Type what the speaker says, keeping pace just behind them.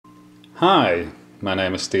Hi, my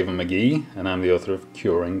name is Stephen McGee and I'm the author of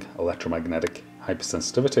Curing Electromagnetic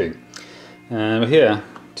Hypersensitivity. And we're here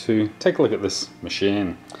to take a look at this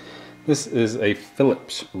machine. This is a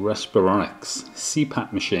Philips Respironics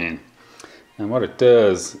CPAP machine. And what it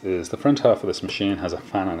does is the front half of this machine has a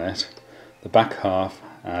fan on it. The back half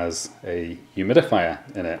has a humidifier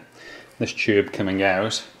in it. This tube coming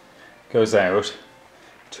out goes out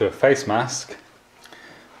to a face mask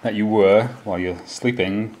that you wear while you're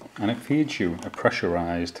sleeping, and it feeds you a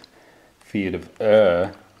pressurized feed of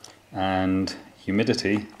air and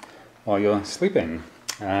humidity while you're sleeping,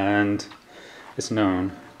 and it's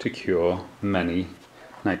known to cure many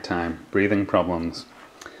nighttime breathing problems.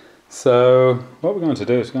 So what we're going to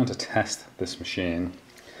do is we're going to test this machine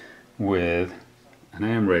with an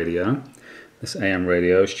AM radio. This AM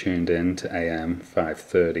radio is tuned in to AM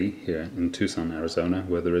 530 here in Tucson, Arizona,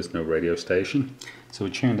 where there is no radio station. So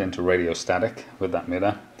we're tuned into radio static with that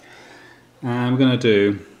meter. And we're going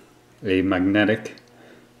to do a magnetic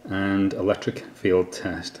and electric field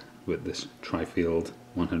test with this tri-field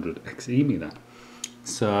 100XE meter.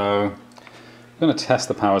 So we're going to test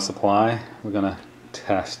the power supply. We're going to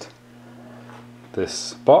test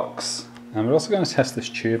this box. And we're also going to test this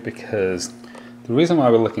tube because the reason why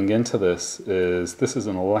we're looking into this is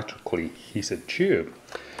an electrically heated tube.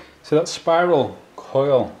 So that spiral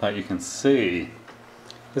coil that you can see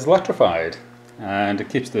is electrified, and it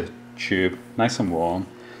keeps the tube nice and warm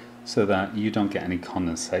so that you don't get any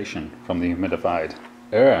condensation from the humidified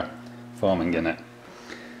air forming in it.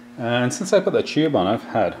 And since I put that tube on, I've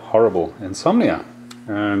had horrible insomnia,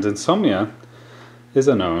 and insomnia is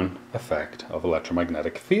a known effect of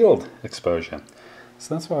electromagnetic field exposure.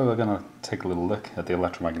 So that's why we're going to take a little look at the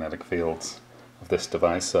electromagnetic fields of this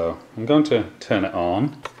device. So I'm going to turn it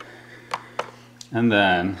on, and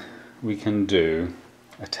then we can do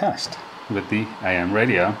a test with the AM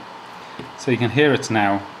radio. So you can hear it's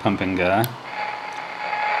now pumping air,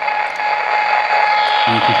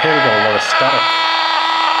 and you can hear we got a lot of static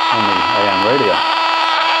on the AM radio.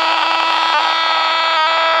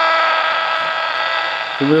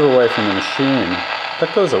 If we move away from the machine,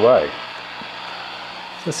 that goes away.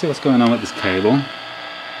 Let's see what's going on with this cable.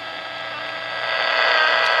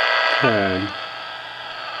 Okay.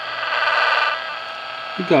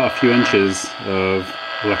 We've got a few inches of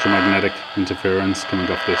electromagnetic interference coming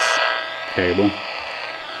off this cable.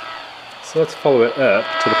 So let's follow it up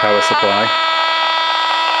to the power supply.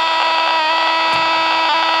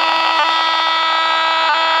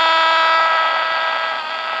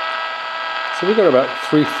 So we've got about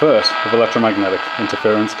 3 foot of electromagnetic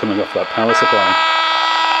interference coming off that power supply.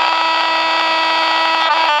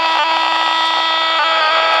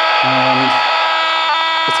 And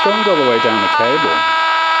it's going all the way down the cable.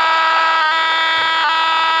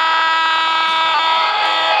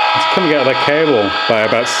 It's coming out of the cable by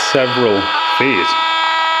about several feet.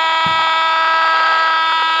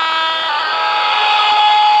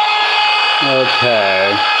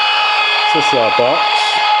 Okay, so this is our box.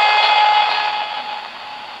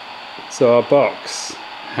 So our box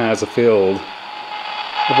has a field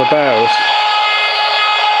of about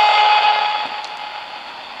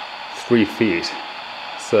 3 feet,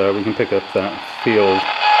 so we can pick up that field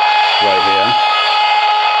right here.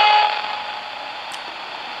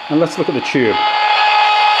 And let's look at the tube.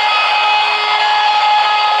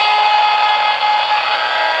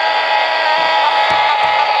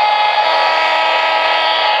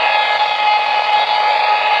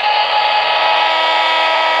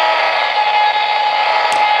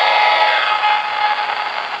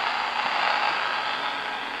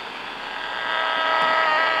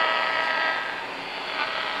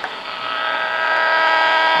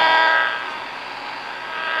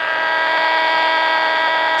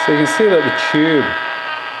 So you can see that the tube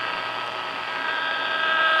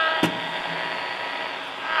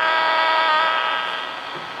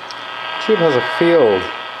has a field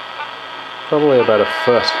probably about a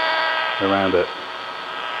foot around it.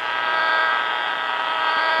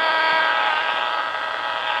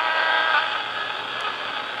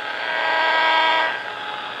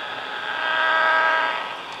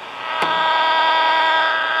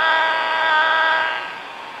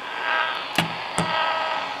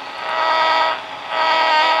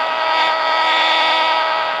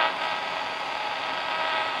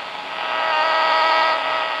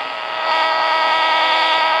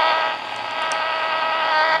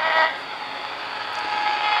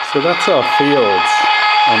 So that's our fields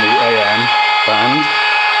on the AM band.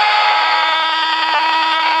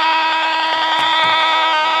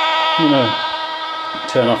 I'm going to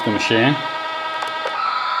turn off the machine.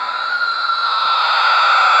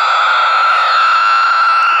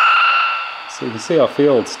 So you can see our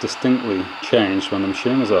fields distinctly changed when the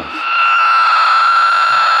machine was off.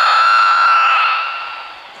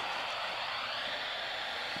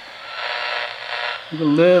 With a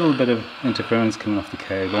little bit of interference coming off the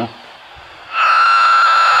cable.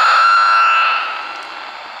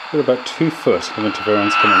 Got about 2 foot of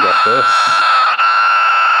interference coming off this.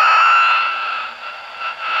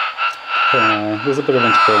 There's a bit of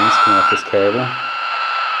interference coming off this cable.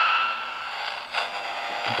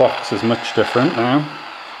 The box is much different now.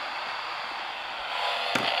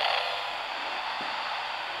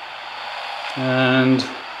 And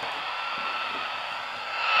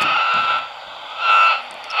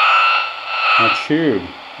our tube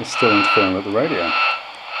is still interfering with the radio.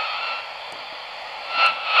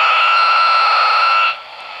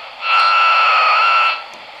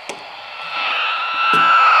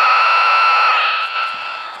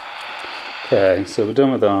 Okay, so we're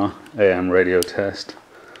done with our AM radio test.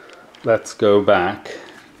 Let's go back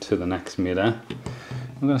to the next meter.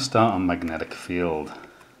 I'm going to start on magnetic field.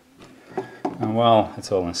 And while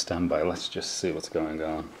it's all in standby, let's just see what's going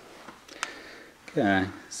on. Okay,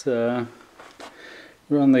 so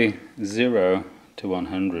we're on the 0 to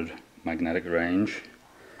 100 magnetic range.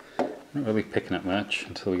 Not really picking up much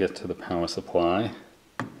until we get to the power supply.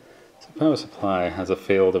 So the power supply has a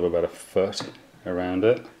field of about 1 foot around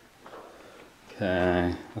it.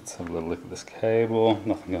 Okay, let's have a little look at this cable.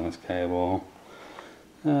 Nothing on this cable.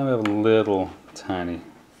 We have a little tiny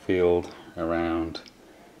field around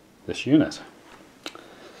this unit.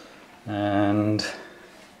 And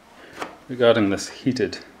regarding this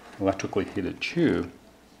electrically heated tube,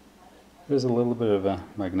 there's a little bit of a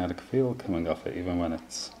magnetic field coming off it even when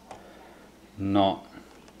it's not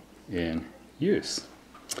in use.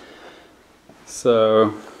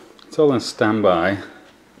 So it's all in standby.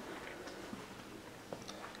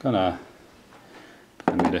 Gonna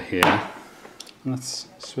put the meter here. Let's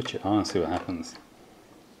switch it on and see what happens.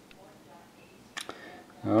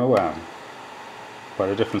 Oh wow, quite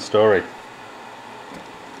a different story.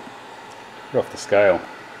 We're off the scale.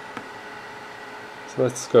 So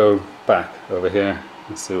let's go back over here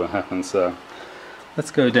and see what happens. So let's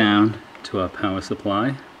go down to our power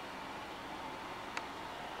supply.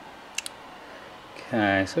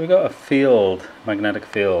 Okay, so we've got a field, magnetic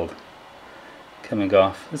field, coming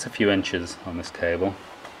off. There's a few inches on this cable.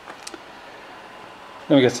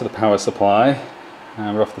 Then we get to the power supply,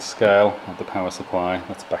 and we're off the scale of the power supply.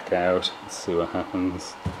 Let's back out, let's see what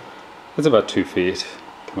happens. It's about 2 feet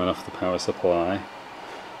coming off the power supply.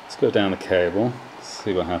 Let's go down the cable,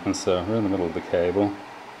 see what happens. So we're in the middle of the cable,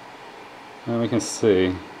 and we can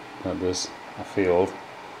see that there's a field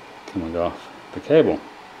coming off the cable.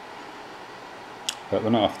 But we're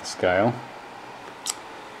not off the scale.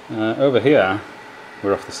 Over here,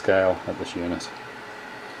 we're off the scale at this unit.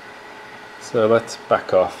 So let's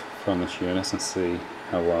back off from this unit and see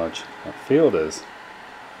how large that field is.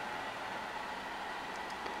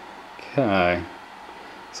 Okay,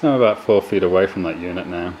 so I'm about 4 feet away from that unit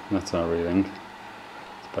now. That's our reading.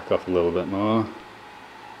 Let's back off a little bit more.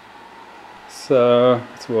 So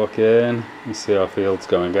let's walk in and see our fields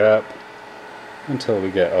going up until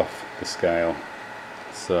we get off the scale.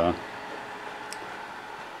 So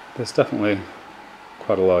there's definitely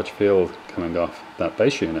quite a large field coming off that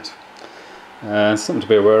base unit. Something to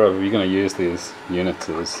be aware of if you're going to use these units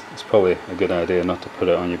is it's probably a good idea not to put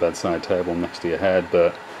it on your bedside table next to your head,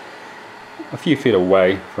 but a few feet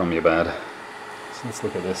away from your bed. So let's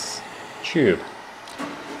look at this tube.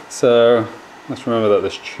 So let's remember that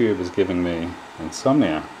this tube is giving me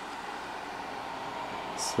insomnia.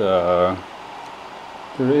 So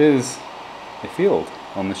there is a field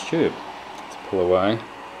on this tube. Let's pull away.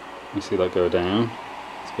 You see that go down.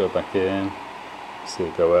 Let's go back in. See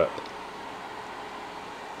it go up.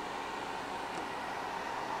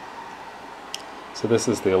 So this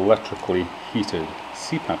is the electrically heated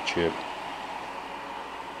CPAP tube.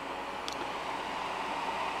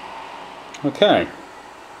 Okay,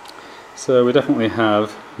 so we definitely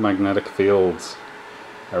have magnetic fields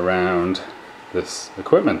around this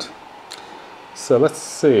equipment. So let's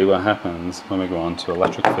see what happens when we go on to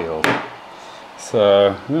electric field. So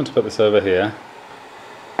I'm going to put this over here.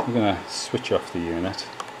 I'm going to switch off the unit.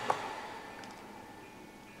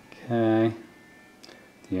 Okay,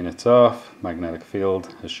 the unit's off, magnetic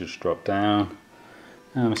field has just dropped down,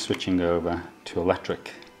 and we're switching over to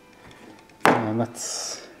electric. And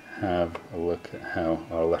let's have a look at how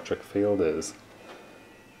our electric field is.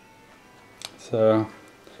 So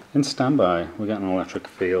in standby we get an electric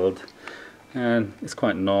field, and it's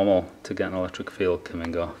quite normal to get an electric field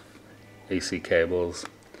coming off AC cables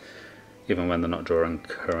even when they're not drawing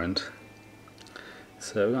current.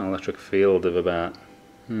 So we've got an electric field of about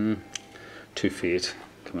 2 feet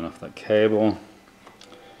coming off that cable.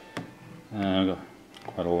 And we've got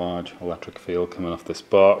quite a large electric field coming off this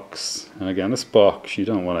box. And again, this box, you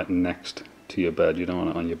don't want it next to your bed. You don't want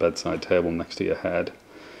it on your bedside table next to your head.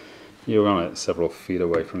 You want it several feet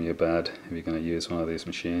away from your bed if you're going to use one of these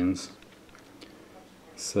machines.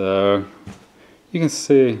 So you can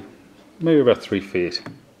see maybe about 3 feet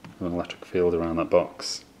of an electric field around that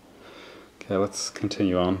box. Okay, let's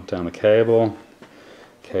continue on down the cable.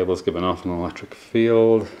 Cable's giving off an electric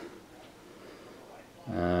field,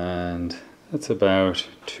 and it's about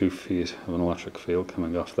 2 feet of an electric field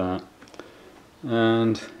coming off that.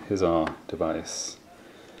 And here's our device.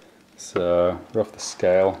 So we're off the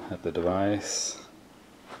scale at the device,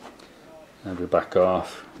 and we back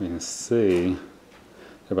off. You can see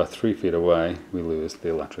about 3 feet away we lose the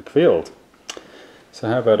electric field. So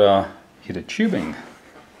how about our heated tubing?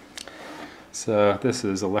 So this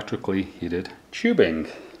is electrically heated tubing.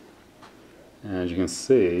 As you can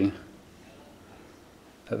see,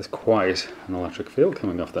 there's quite an electric field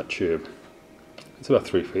coming off that tube. It's about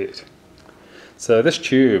 3 feet. So this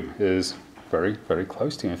tube is very, very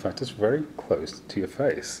close to you. In fact, it's very close to your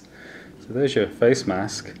face. So there's your face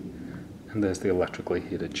mask, and there's the electrically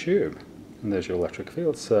heated tube. And there's your electric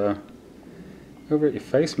field. So over at your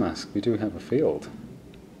face mask, we do have a field.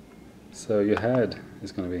 So your head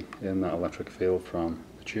is going to be in that electric field from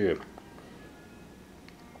the tube.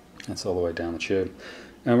 It's all the way down the tube.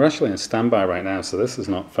 And we're actually in standby right now, so this is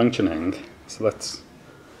not functioning. So let's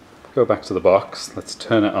go back to the box. Let's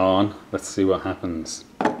turn it on. Let's see what happens.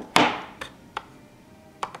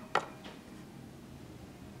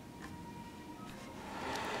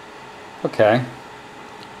 Okay.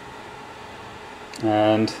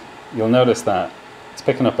 And you'll notice that it's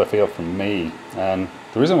picking up a field from me. And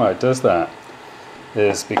the reason why it does that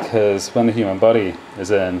is because when the human body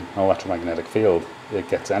is in an electromagnetic field, it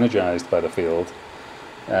gets energized by the field,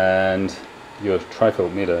 and your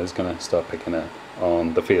trifield meter is going to start picking up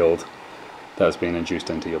on the field that's being induced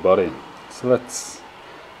into your body. So let's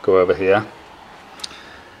go over here.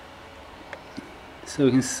 So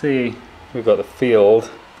we can see we've got the field.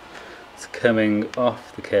 It's coming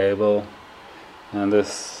off the cable, and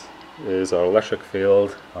this is our electric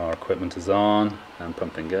field. Our equipment is on and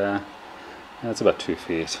pumping air. That's about 2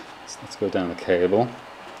 feet. So let's go down the cable.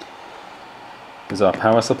 Here's our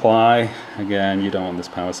power supply. Again, you don't want this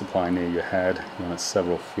power supply near your head. You want it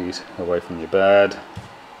several feet away from your bed.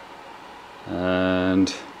 And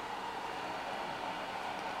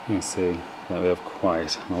you can see that we have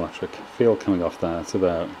quite an electric field coming off that. It's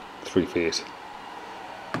about 3 feet.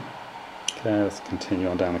 Okay, let's continue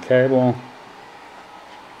on down the cable.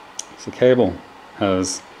 So the cable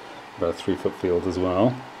has about a 3 foot field as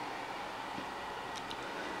well.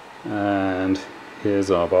 And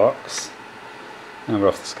here's our box, and we're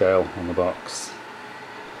off the scale on the box,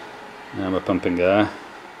 and we're pumping air,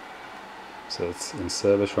 so it's in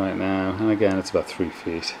service right now, and again it's about 3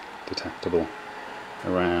 feet detectable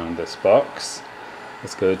around this box.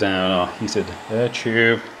 Let's go down our heated air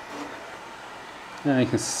tube, and you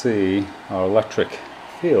can see our electric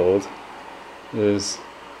field is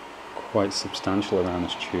quite substantial around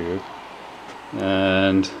this tube.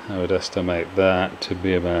 And I would estimate that to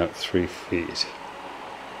be about 3 feet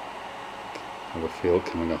of a field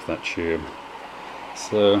coming off that tube.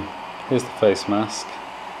 So here's the face mask,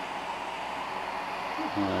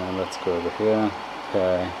 and let's go over here.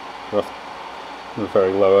 Okay, we're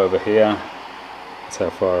very low over here. That's how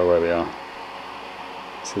far away we are.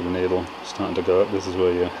 See the needle starting to go up. This is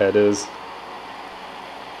where your head is.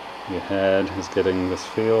 Your head is getting this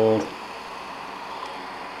field.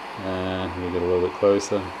 And we get a little bit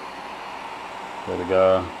closer. There we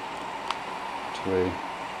go. Actually,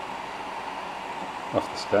 off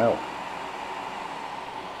the scale.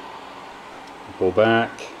 Pull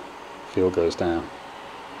back, field goes down.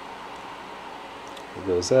 It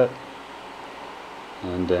goes up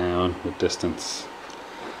and down with distance.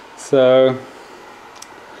 So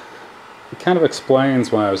it kind of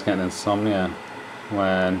explains why I was getting insomnia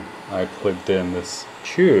when I plugged in this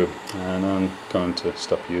tube, and I'm going to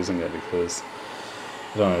stop using it because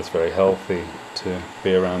I don't know it's very healthy to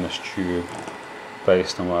be around this tube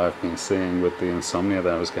based on what I've been seeing with the insomnia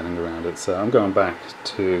that I was getting around it. So I'm going back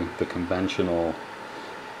to the conventional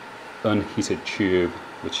unheated tube,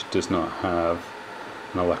 which does not have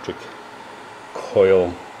an electric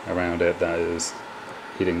coil around it that is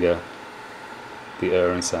heating up the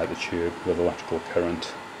air inside the tube with electrical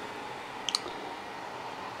current.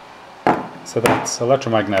 So that's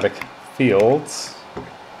electromagnetic fields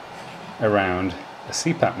around a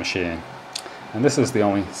CPAP machine. And this is the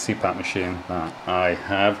only CPAP machine that I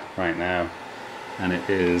have right now, and it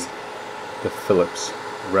is the Philips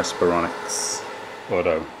Respironics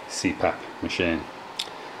Auto CPAP machine.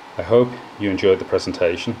 I hope you enjoyed the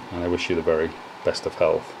presentation, and I wish you the very best of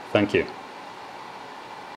health. Thank you.